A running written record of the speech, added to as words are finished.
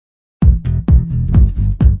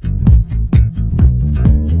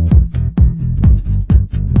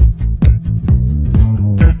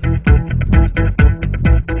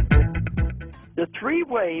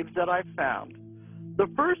that I found. The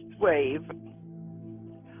first wave,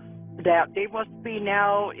 that they must be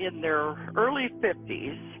now in their early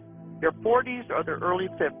 50s, their 40s or their early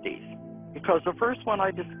 50s, because the first one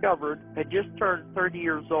I discovered had just turned 30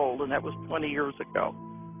 years old, and that was 20 years ago,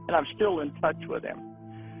 and I'm still in touch with him.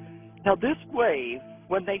 Now, this wave,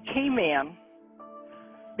 when they came in,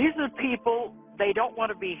 these are the people, they don't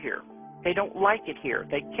want to be here. They don't like it here.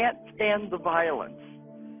 They can't stand the violence.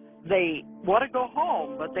 They want to go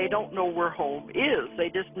home, but they don't know where home is. They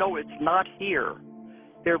just know it's not here.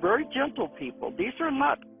 They're very gentle people. These are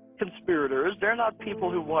not conspirators. They're not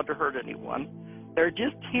people who want to hurt anyone. They're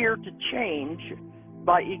just here to change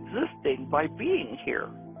by existing, by being here.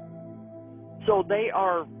 So they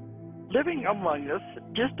are living among us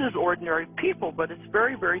just as ordinary people, but it's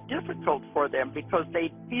very, very difficult for them because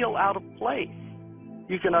they feel out of place.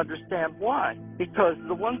 You can understand why. Because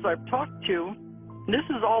the ones I've talked to, and this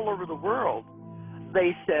is all over the world,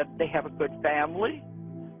 they said they have a good family,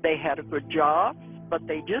 they had a good job, but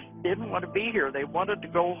they just didn't want to be here. They wanted to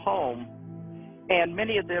go home. And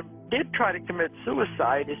many of them did try to commit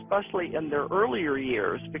suicide, especially in their earlier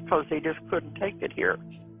years, because they just couldn't take it here.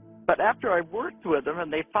 But after I worked with them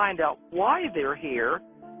and they find out why they're here,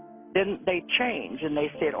 then they change and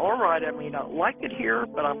they say, all right, I may not like it here,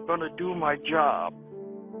 but I'm going to do my job.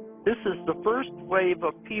 This is the first wave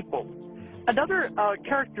of people. Another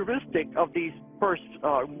characteristic of these first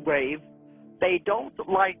wave, they don't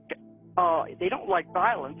like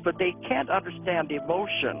violence, but they can't understand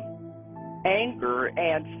emotion. Anger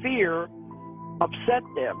and fear upset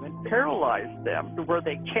them and paralyze them to where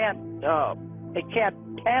they can't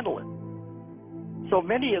handle it. So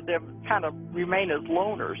many of them kind of remain as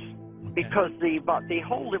loners because the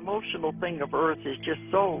whole emotional thing of Earth is just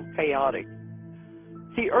so chaotic.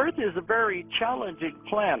 See, Earth is a very challenging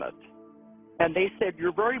planet, and they said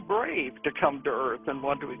you're very brave to come to Earth and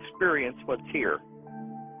want to experience what's here.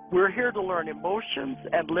 We're here to learn emotions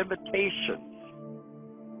and limitations.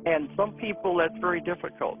 And some people, that's very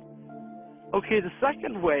difficult. Okay, the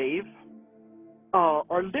second wave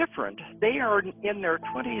are different. They are in their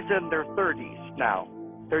 20s and their 30s now.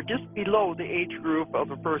 They're just below the age group of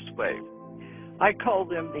the first wave. I call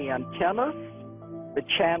them the antennas, the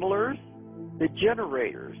channelers, the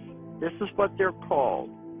generators. This is what they're called.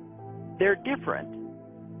 They're different.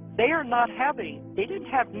 They didn't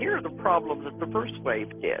have near the problem that the first wave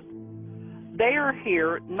did. They are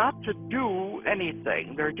here not to do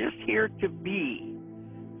anything. They're just here to be.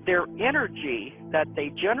 Their energy that they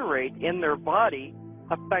generate in their body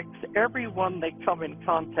affects everyone they come in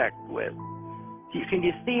contact with. Can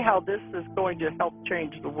you see how this is going to help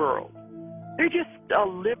change the world? They just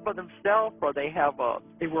live for themselves, or they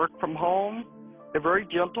work from home. They're very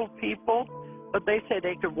gentle people, but they say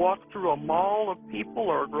they could walk through a mall of people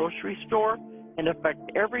or a grocery store and affect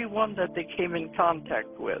everyone that they came in contact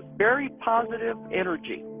with. Very positive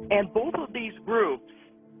energy. And both of these groups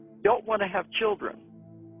don't want to have children.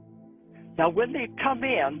 Now, when they come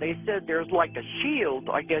in, they said there's like a shield,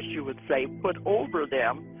 I guess you would say, put over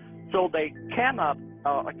them so they cannot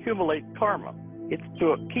accumulate karma. It's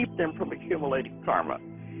to keep them from accumulating karma.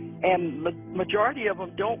 And the majority of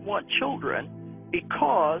them don't want children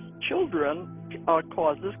because children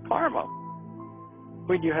causes karma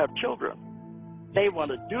when you have children. They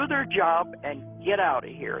want to do their job and get out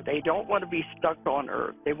of here. They don't want to be stuck on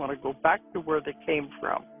Earth. They want to go back to where they came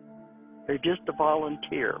from. They're just a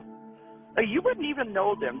volunteer. You wouldn't even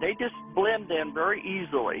know them. They just blend in very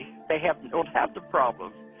easily. They don't have the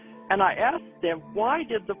problems. And I asked them, why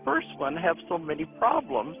did the first one have so many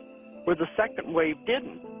problems where the second wave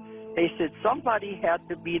didn't? They said somebody had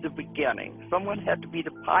to be the beginning. Someone had to be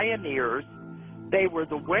the pioneers. They were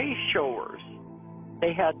the way showers.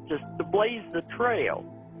 They had to blaze the trail.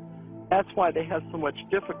 That's why they had so much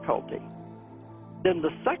difficulty. Then the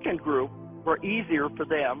second group were easier for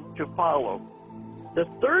them to follow. The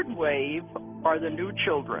third wave are the new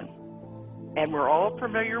children, and we're all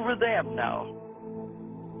familiar with them now.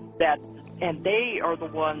 And they are the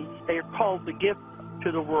ones, they are called the gift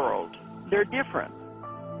to the world. They're different.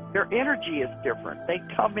 Their energy is different. They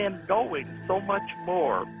come in knowing so much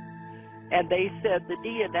more. And they said the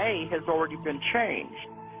DNA has already been changed.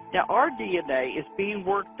 Now, our DNA is being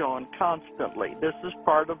worked on constantly. This is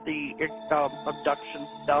part of the abduction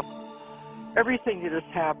stuff. Everything that is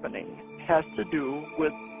happening has to do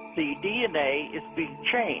with the DNA is being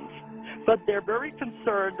changed. But they're very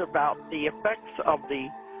concerned about the effects of the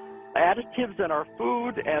additives in our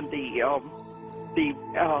food and the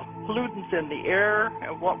pollutants in the air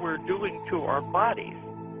and what we're doing to our bodies.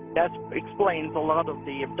 That explains a lot of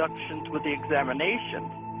the abductions with the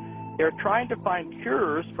examinations. They're trying to find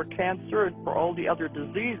cures for cancer and for all the other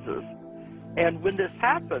diseases. And when this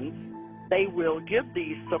happens, they will give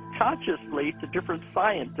these subconsciously to different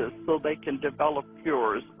scientists so they can develop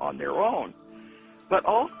cures on their own. But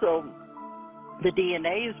also, the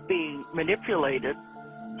DNA is being manipulated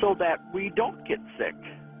so that we don't get sick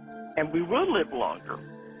and we will live longer.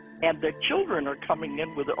 And the children are coming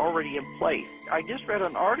in with it already in place. I just read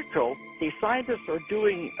an article. The scientists are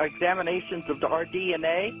doing examinations of our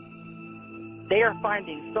DNA. They are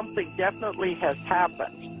finding something definitely has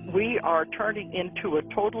happened. We are turning into a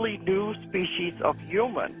totally new species of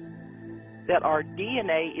human, that our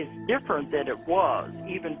DNA is different than it was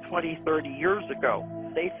even 20, 30 years ago.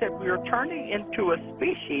 They said we are turning into a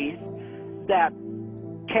species that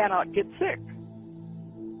cannot get sick.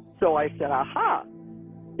 So I said, aha,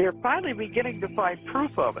 they're finally beginning to find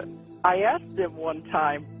proof of it. I asked them one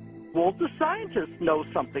time, will the scientists know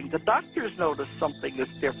something? The doctors notice something is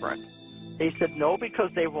different. They said no, because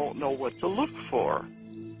they won't know what to look for.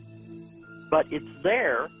 But it's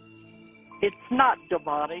there. It's not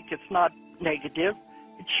demonic. It's not negative.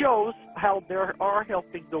 It shows how they are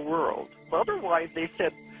helping the world. Otherwise, they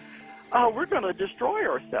said, oh, we're going to destroy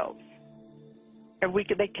ourselves. And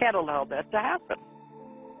they can't allow that to happen.